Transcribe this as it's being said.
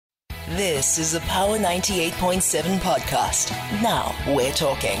This is a Power 98.7 podcast. Now we're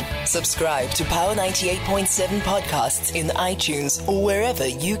talking. Subscribe to Power 98.7 podcasts in iTunes or wherever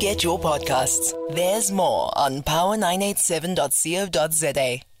you get your podcasts. There's more on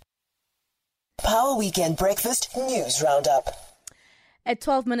power987.co.za. Power Weekend Breakfast News Roundup. At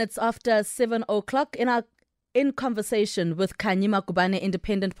 12 minutes after 7 o'clock, in conversation with Khanyi Makubane,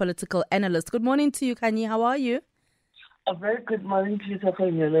 independent political analyst. Good morning to you, Khanyi. How are you? A very good morning to you,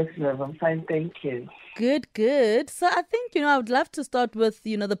 and your listeners. I'm fine, thank you. Good. So I think, I would love to start with,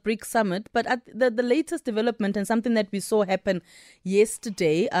 the BRICS summit, but the latest development and something that we saw happen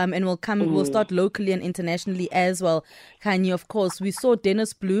yesterday, and we'll start locally and internationally as well. Khanyi, of course, we saw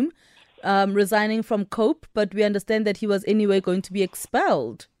Dennis Bloem resigning from COPE, but we understand that he was anyway going to be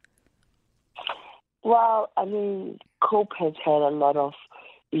expelled. Well, COPE has had a lot of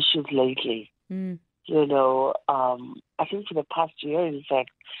issues lately. I think for the past year, in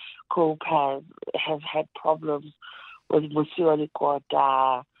fact, COPE has had problems with Mosiuoa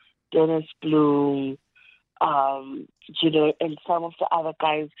Lekota, Dennis Bloem, and some of the other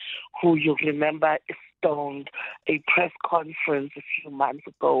guys who you remember stoned a press conference a few months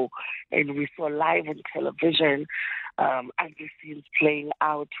ago, and we saw live on television ugly scenes playing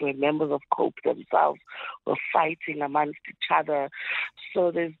out where members of COPE themselves were fighting amongst each other.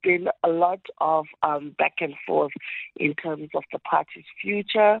 So there's been a lot of back and forth in terms of the party's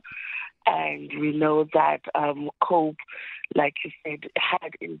future. And we know that COPE, like you said,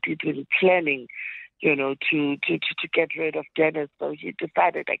 had indeed been planning to get rid of Dennis. So he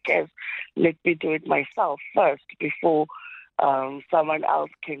decided, I guess, let me do it myself first before someone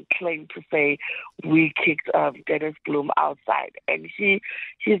else can claim to say we kicked Dennis Bloem outside. And he's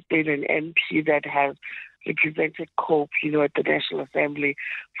been an MP that has represented COPE, at the National Assembly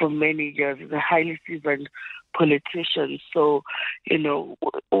for many years. He's a highly seasoned politician. So,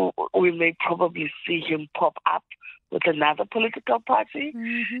 we may probably see him pop up with another political party.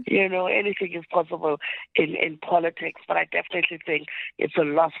 Anything is possible in politics, but I definitely think it's a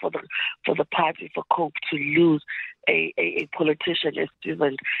loss for the party, for COPE, to lose a politician as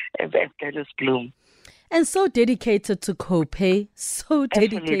seasoned as Dennis Bloem. And so dedicated to COPE, hey? So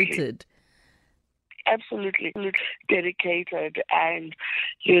dedicated. Absolutely dedicated, and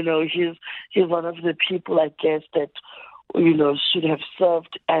he's one of the people, I guess, that should have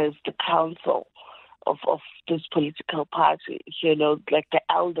served as the counsel of this political party, like the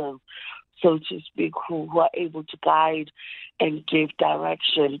elders, so to speak, who are able to guide and give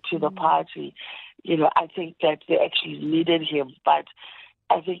direction to the party. I think that they actually needed him, but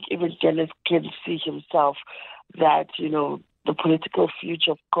I think even Dennis can see himself that, the political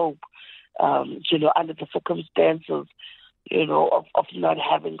future of COPE, under the circumstances, of not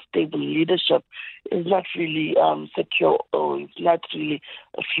having stable leadership is not really secure, or it's not really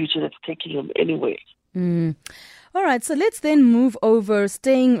a future that's taking him anywhere. All right, so let's then move over,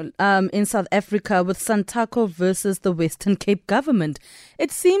 staying in South Africa, with Santaco versus the Western Cape government.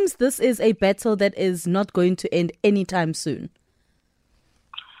 It seems this is a battle that is not going to end anytime soon.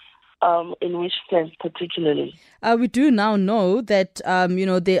 In which sense particularly? We do now know that,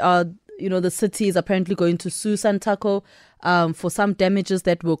 they are, the city is apparently going to sue Santaco for some damages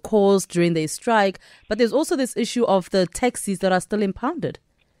that were caused during their strike. But there's also this issue of the taxis that are still impounded.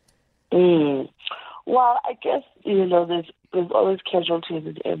 Well, I guess, there's always casualties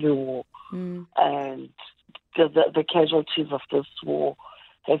in every war. And the casualties of this war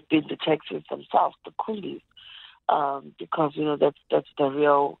have been the taxis themselves, the coolies, because, that's the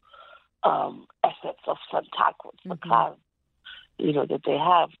real assets of Santaco, the cars, that they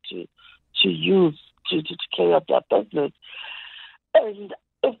have to use to carry out their business. And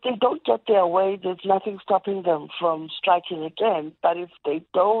if they don't get their way, there's nothing stopping them from striking again. But if they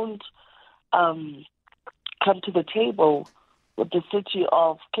don't come to the table with the city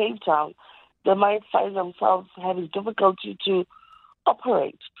of Cape Town, they might find themselves having difficulty to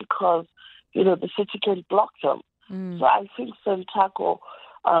operate because, the city can block them. So I think Santaco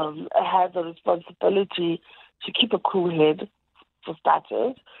has a responsibility to keep a cool head, for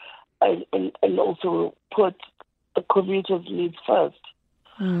starters, and also put the commuter's needs first,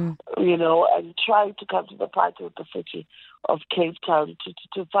 and try to come to the party with the city of Cape Town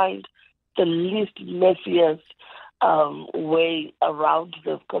to find the least messiest way around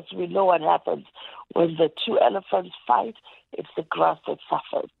this, because we know what happens when the two elephants fight. It's the grass that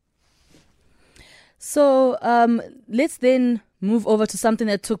suffers. So let's then move over to something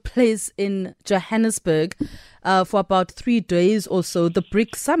that took place in Johannesburg for about 3 days or so, the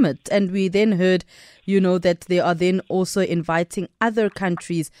BRICS summit. And we then heard, that they are then also inviting other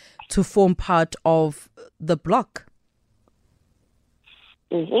countries to form part of the bloc.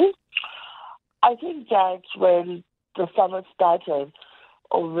 I think that when the summit started,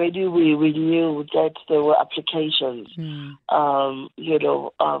 already we knew that there were applications.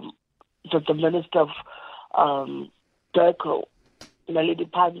 That the Minister of Berko, Naledi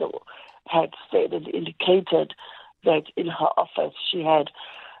Pandor, had said and indicated that in her office she had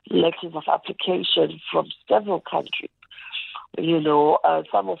letters of application from several countries,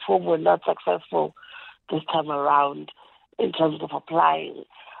 some of whom were not successful this time around in terms of applying.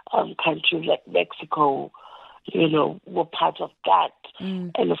 Countries like Mexico, were part of that.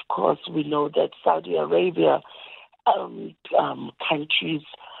 And of course, we know that Saudi Arabia, countries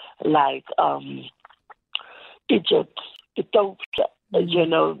like Egypt, Ethiopia,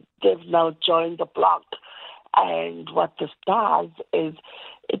 they've now joined the bloc. And what this does is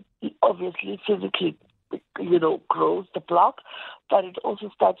it obviously physically, grows the bloc, but it also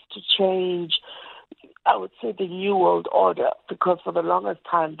starts to change, I would say, the new world order, because for the longest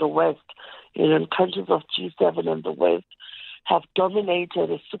time, the West, countries of G7 and the West have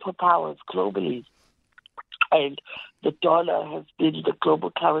dominated as superpowers globally. And the dollar has been the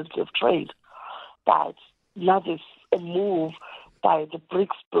global currency of trade. But now there's a move by the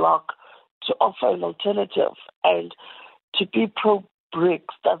BRICS bloc to offer an alternative. And to be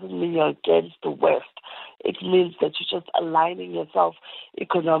pro-BRICS doesn't mean you're against the West. It means that you're just aligning yourself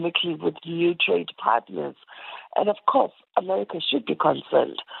economically with new trade partners. And of course, America should be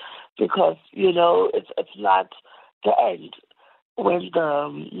concerned because, it's not the end. When the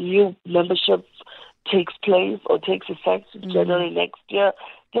new membership takes place or takes effect in January next year,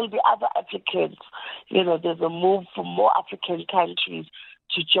 there'll be other applicants. There's a move for more African countries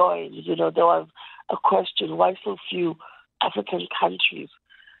to join. There was a question, why so few African countries?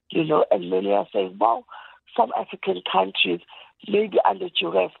 And many are saying, well, some African countries may be under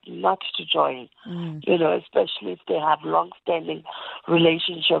duress not to join, especially if they have long-standing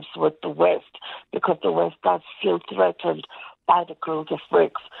relationships with the West, because the West does feel threatened by the growth of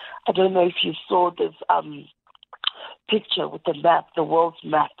BRICS. I don't know if you saw this picture with the map, the world's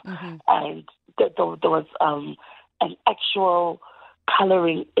map, and there was an actual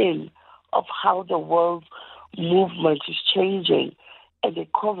coloring in of how the world movement is changing, and they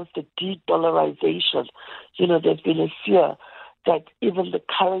call it the de-dollarization. There's been a fear that even the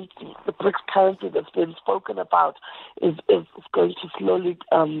currency, the BRICS currency that's been spoken about is going to slowly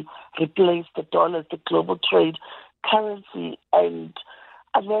replace the dollar as the global trade currency. And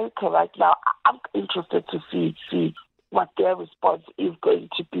America right now, I'm interested to see what their response is going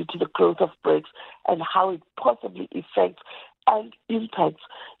to be to the growth of BRICS and how it possibly affects and impacts,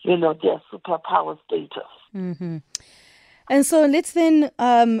 their superpower status. And so let's then,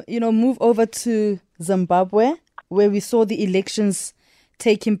 move over to Zimbabwe, where we saw the elections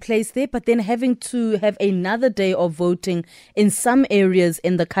taking place there, but then having to have another day of voting in some areas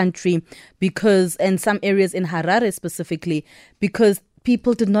in the country and some areas in Harare specifically, because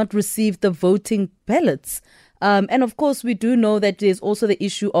people did not receive the voting ballots. And of course, we do know that there's also the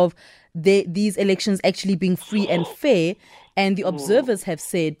issue of these elections actually being free and fair. And the observers have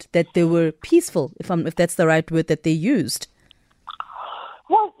said that they were peaceful, if that's the right word that they used.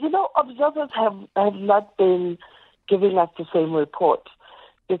 Well, observers have not been giving us the same report,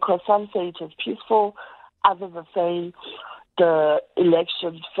 because some say it was peaceful, others are saying the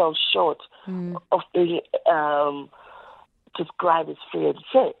elections fell short of being described as free and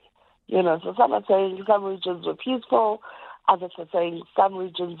fair. So some are saying some regions were peaceful, others are saying some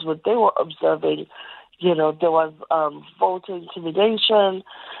regions they were observing, there was voter intimidation,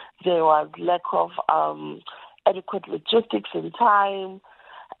 there was lack of adequate logistics in time,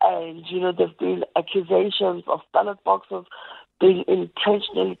 and, there's been accusations of ballot boxes being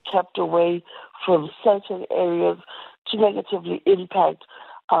intentionally kept away from certain areas to negatively impact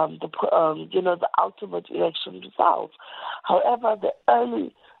the ultimate election results. However, the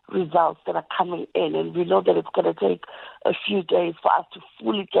early results that are coming in, and we know that it's going to take a few days for us to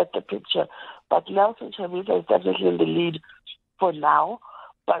fully get the picture, but Nelson Chamisa is definitely in the lead for now,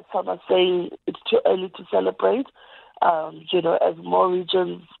 but some are saying it's too early to celebrate. As more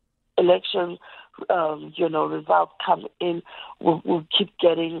regions, election, results come in, we'll keep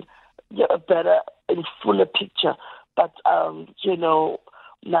getting a better and fuller picture. But,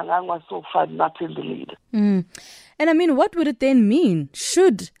 Nangangwa so far not in the lead. And I mean, what would it then mean?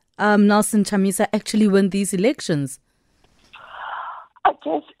 Should Nelson Chamisa actually win these elections? I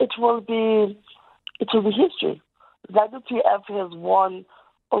guess it will be history. ZANU-PF has won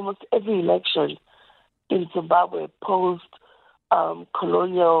almost every election in Zimbabwe post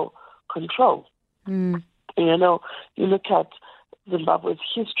colonial control. You look at Zimbabwe's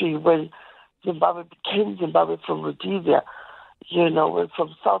history when Zimbabwe became Zimbabwe from Rhodesia. was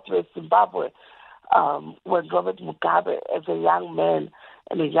from southwest Zimbabwe, when Robert Mugabe, as a young man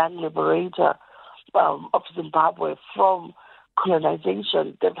and a young liberator of Zimbabwe from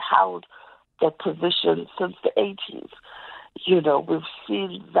colonization, they've held that position since the 80s. We've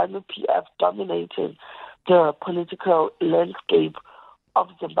seen ZANU-PF dominating the political landscape of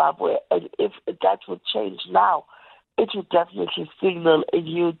Zimbabwe, and if that would change now, it would definitely signal a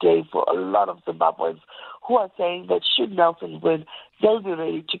new day for a lot of Zimbabweans who are saying that should Nelson win, they'll be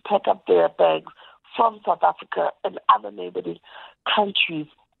ready to pack up their bags from South Africa and other neighboring countries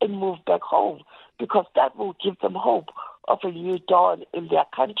and move back home, because that will give them hope of a new dawn in their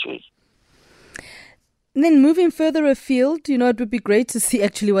country. And then moving further afield, it would be great to see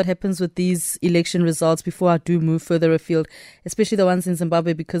actually what happens with these election results before I do move further afield, especially the ones in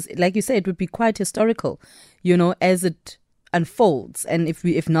Zimbabwe, because like you say, it would be quite historical, as it unfolds. And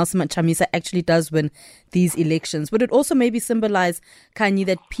if Nelson Chamisa actually does win these elections, would it also maybe symbolize, Khanyi,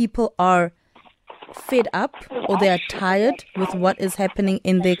 that people are fed up or they are tired with what is happening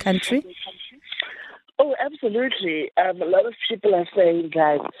in their country? Oh, absolutely. A lot of people are saying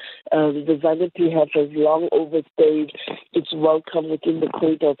that the ZANU-PF has long overstayed its welcome within the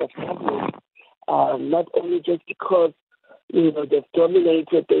corridors of government. Not only just because they've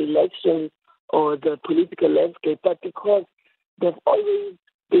dominated the election or the political landscape, but because they've always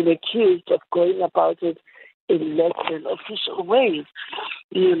been accused of going about it in less than official ways.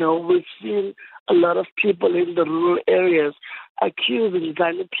 We've seen a lot of people in the rural areas accusing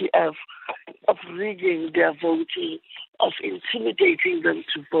ZANU-PF of rigging their voting, of intimidating them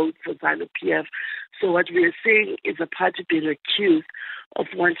to vote for ZANU-PF. So what we are seeing is a party being accused of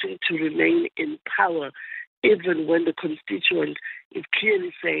wanting to remain in power, even when the constituent is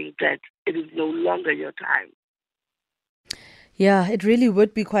clearly saying that it is no longer your time. Yeah, it really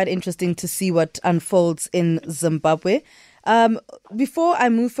would be quite interesting to see what unfolds in Zimbabwe. Before I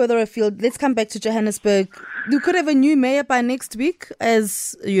move further afield, let's come back to Johannesburg. You could have a new mayor by next week,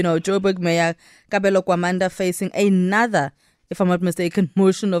 as Joburg Mayor Kabelo Kwamanda facing another, if I'm not mistaken,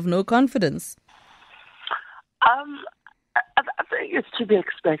 motion of no confidence. I think it's to be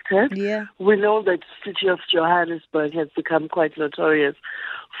expected. Yeah. We know that the city of Johannesburg has become quite notorious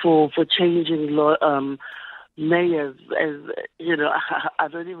for changing mayors, as I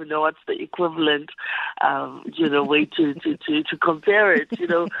don't even know what's the equivalent, way to compare it.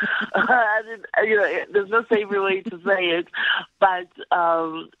 There's no savory way to say it, but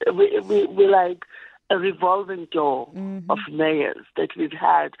we like a revolving door of mayors that we've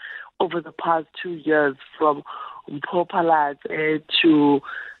had over the past 2 years, from Mpho to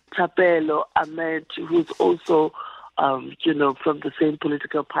Thapelo Ahmed, who's also from the same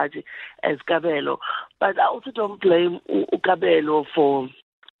political party as Kabelo. But I also don't blame Kabelo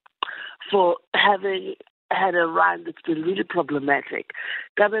for having had a run that's been really problematic.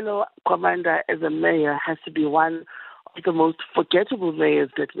 Kabelo Kwamanda as a mayor has to be one of the most forgettable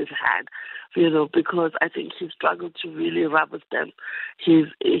mayors that we've had, because I think he struggled to really rubber stamp his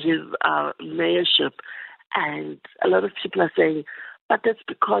mayorship. And a lot of people are saying, but that's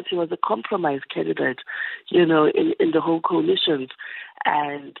because he was a compromise candidate, in the whole coalitions.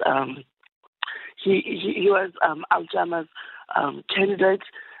 And he was Al Jama's candidate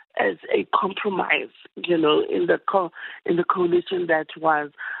as a compromise, in the coalition that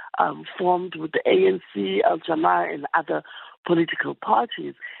was formed with the ANC, Al Jama, and other political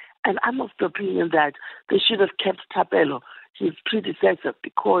parties. And I'm of the opinion that they should have kept Thapelo, his predecessor,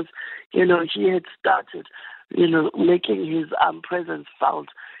 because, he had started, making his presence felt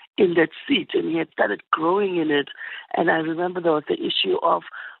in that seat, and he had started growing in it. And I remember there was the issue of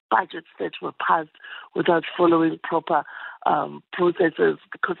budgets that were passed without following proper processes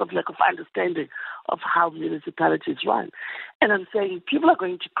because of lack of understanding of how municipalities run. And I'm saying people are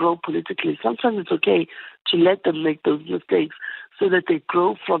going to grow politically. Sometimes it's okay to let them make those mistakes so that they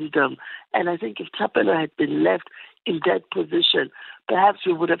grow from them. And I think if Thapelo had been left in that position, perhaps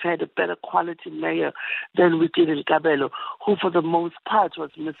we would have had a better quality mayor than we did in Kabelo, who for the most part was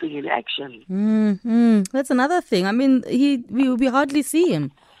missing in action. Mm-hmm. That's another thing. I mean, we hardly see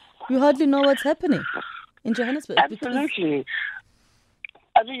him. We hardly know what's happening in Johannesburg. Absolutely.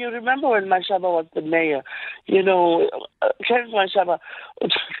 I mean, you remember when Mashaba was the mayor, Kenneth Mashaba,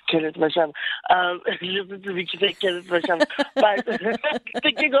 listen to me say Kenneth Mashaba, but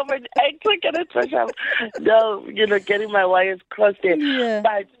thinking of an actor, Kenneth Mashaba, no, getting my wires crossed there. Yeah.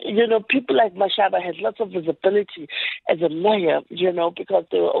 But, people like Mashaba had lots of visibility as a mayor, because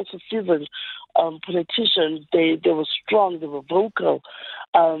they were also seasoned politicians, they were strong, they were vocal.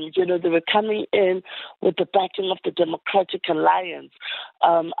 They were coming in with the backing of the Democratic Alliance.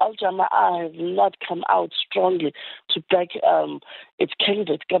 Al-Jamaah has not come out strongly to back its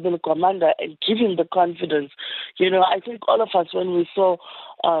candidate, Kabelo Gwamanda, and give him the confidence. I think all of us, when we saw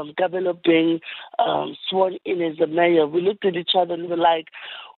Kabelo being sworn in as the mayor, we looked at each other and were like,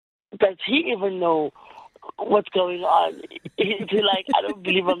 does he even know what's going on? He'd be like, I don't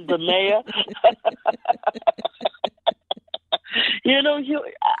believe I'm the mayor.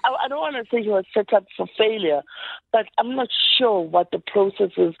 I don't want to say he was set up for failure, but I'm not sure what the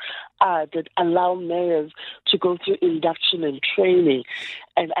processes are that allow mayors to go through induction and training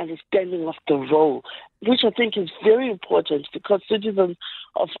and understanding of the role, which I think is very important because citizens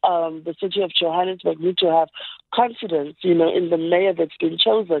of the city of Johannesburg need to have confidence, in the mayor that's been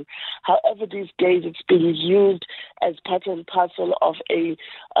chosen. However, these days it's been used as part and parcel of a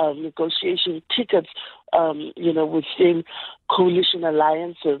negotiation ticket, within coalition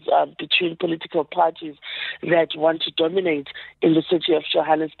alliances between political parties that want to dominate in the city of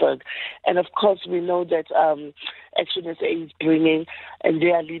Johannesburg. And of course, we know that Action SA is bringing, and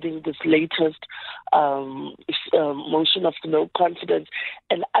they are leading this latest motion of no confidence.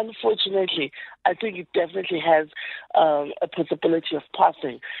 And unfortunately, I think it definitely has a possibility of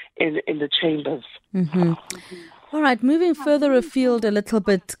passing in the chambers. Mm-hmm. All right, moving further afield a little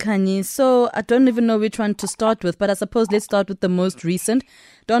bit, Khanyi. So I don't even know which one to start with, but I suppose let's start with the most recent.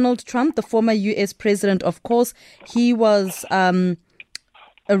 Donald Trump, the former U.S. president, of course, he was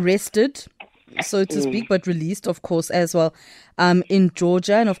arrested, so to speak, but released, of course, as well, in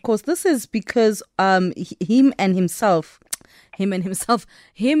Georgia. And of course, this is because him and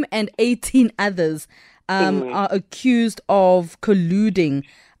 18 others are accused of colluding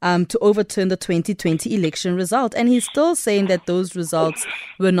to overturn the 2020 election result. And he's still saying that those results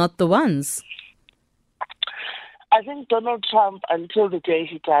were not the ones. I think Donald Trump, until the day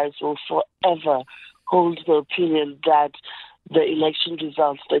he dies, will forever hold the opinion that the election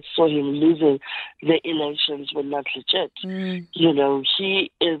results that saw him losing the elections were not legit.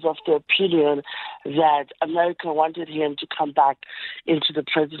 He is of the opinion that America wanted him to come back into the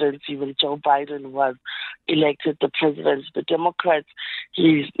presidency when Joe Biden was elected the president. The Democrats,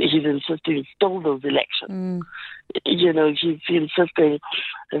 he's insisting he stole those elections. He's insisting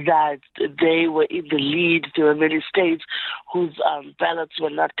that they were in the lead. There were many states whose ballots were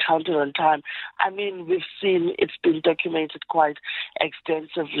not counted on time. I mean, we've seen it's been documented quite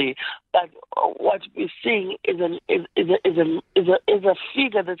extensively. But what we're seeing is a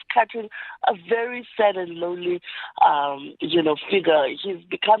figure that's cutting a very sad and lonely, figure. He's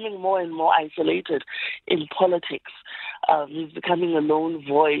becoming more and more isolated in politics. He's becoming a lone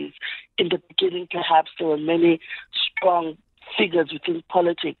voice. In the beginning, perhaps there were many strong figures within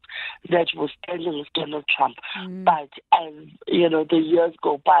politics that were standing with Donald Trump. But as the years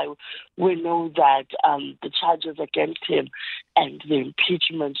go by, we know that the charges against him and the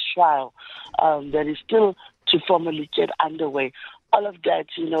impeachment trial that is still to formally get underway, all of that,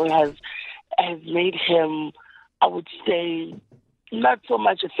 has made him, I would say, not so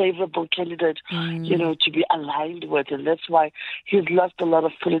much a favorable candidate, to be aligned with. And that's why he's lost a lot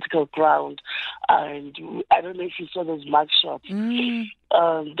of political ground. And I don't know if you saw those mugshots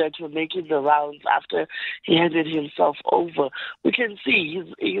that were making the rounds after he handed himself over. We can see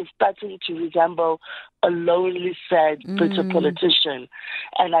he's starting to resemble a lonely, sad, bitter politician.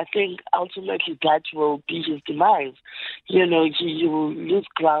 And I think ultimately that will be his demise. He will lose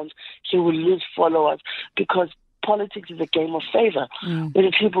ground, he will lose followers, because politics is a game of favor.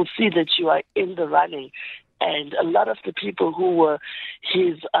 When people see that you are in the running, and a lot of the people who were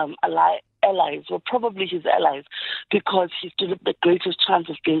his allies were probably his allies because he stood the greatest chance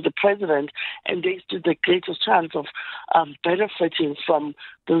of being the president, and they stood the greatest chance of benefiting from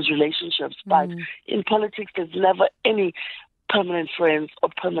those relationships. But in politics, there's never any permanent friends or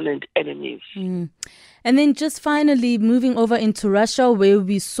permanent enemies. And then just finally moving over into Russia, where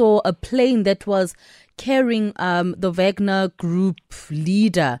we saw a plane that was carrying the Wagner Group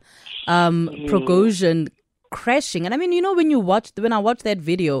leader, Prigozhin, crashing. And I mean, when I watched that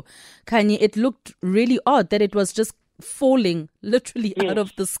video, Khanyi, it looked really odd that it was just falling literally out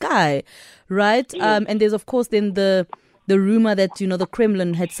of the sky, right? And there's, of course, then the rumor that, the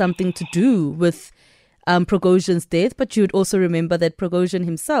Kremlin had something to do with Prigozhin's death. But you'd also remember that Prigozhin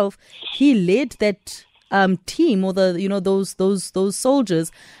himself, he led that team, or those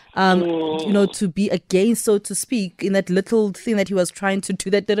soldiers, to be against, so to speak, in that little thing that he was trying to do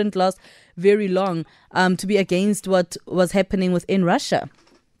that didn't last very long, to be against what was happening within Russia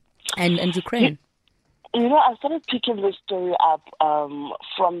and Ukraine. I started picking this story up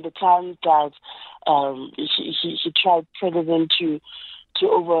from the time that he tried president to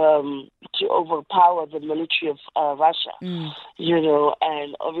overpower the military of Russia,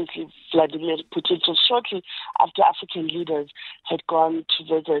 and obviously Vladimir Putin. So shortly after African leaders had gone to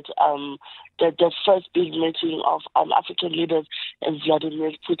visit the first big meeting of African leaders and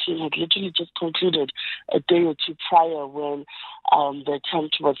Vladimir Putin had literally just concluded a day or two prior when the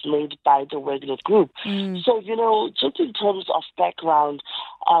attempt was made by the Wagner Group. So, just in terms of background,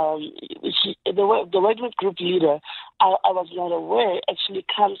 the Wagner Group leader, I was not aware, actually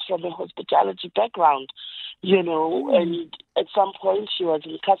comes from a hospitality background, and at some point he was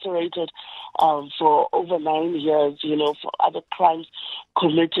incarcerated for over 9 years, for other crimes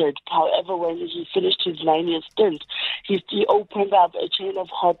committed. However, when he finished his 9-year stint, he opened up a chain of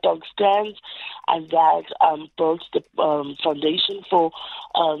hot dog stands, and that built the foundation for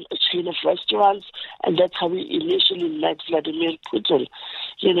a chain of restaurants, and that's how we initially met Vladimir Putin.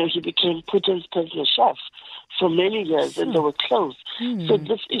 He became Putin's personal chef for many years, and they were close. So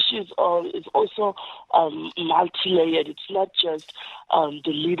this issue is also multi-layered. It's not just the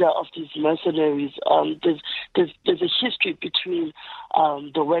leader of these mercenaries. There's a history between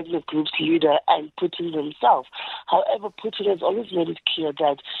the Wagner Group's leader and Putin himself. However, Putin has always made it clear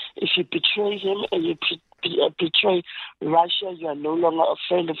that if you betray him and you betray Russia, you are no longer a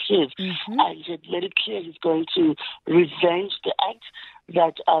friend of his. And he had made it clear he's going to revenge the act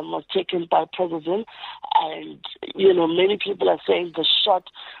that was taken by Prigozhin. And, many people are saying the shot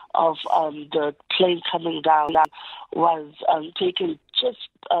of the plane coming down was taken just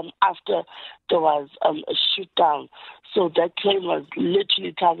after there was a shoot down. So that plane was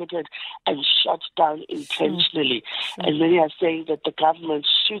literally targeted and shot down intentionally. And many are saying that the government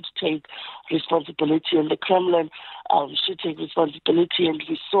should take responsibility, and the Kremlin should take responsibility. And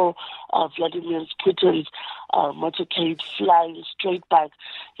we saw Vladimir Putin's motorcade flying straight back,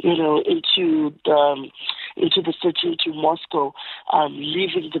 into the city, into Moscow,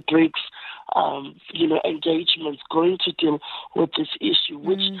 leaving the BRICS, engagements, going to deal with this issue,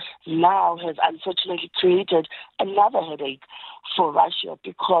 which now has unfortunately created another headache for Russia,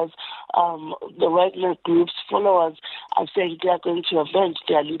 because the Wagner Group's followers are saying they are going to avenge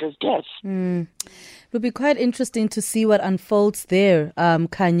their leader's death. It would be quite interesting to see what unfolds there,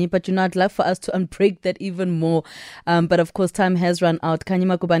 Khanyi, but I'd love for us to unbreak that even more. But of course, time has run out. Khanyi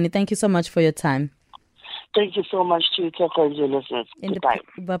Makubane, thank you so much for your time. Thank you so much to your listeners. Goodbye.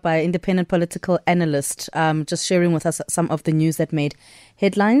 Bye-bye. Independent political analyst, just sharing with us some of the news that made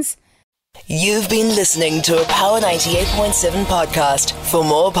headlines. You've been listening to a Power 98.7 podcast. For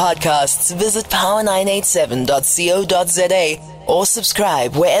more podcasts, visit power987.co.za or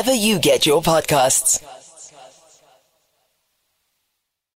subscribe wherever you get your podcasts.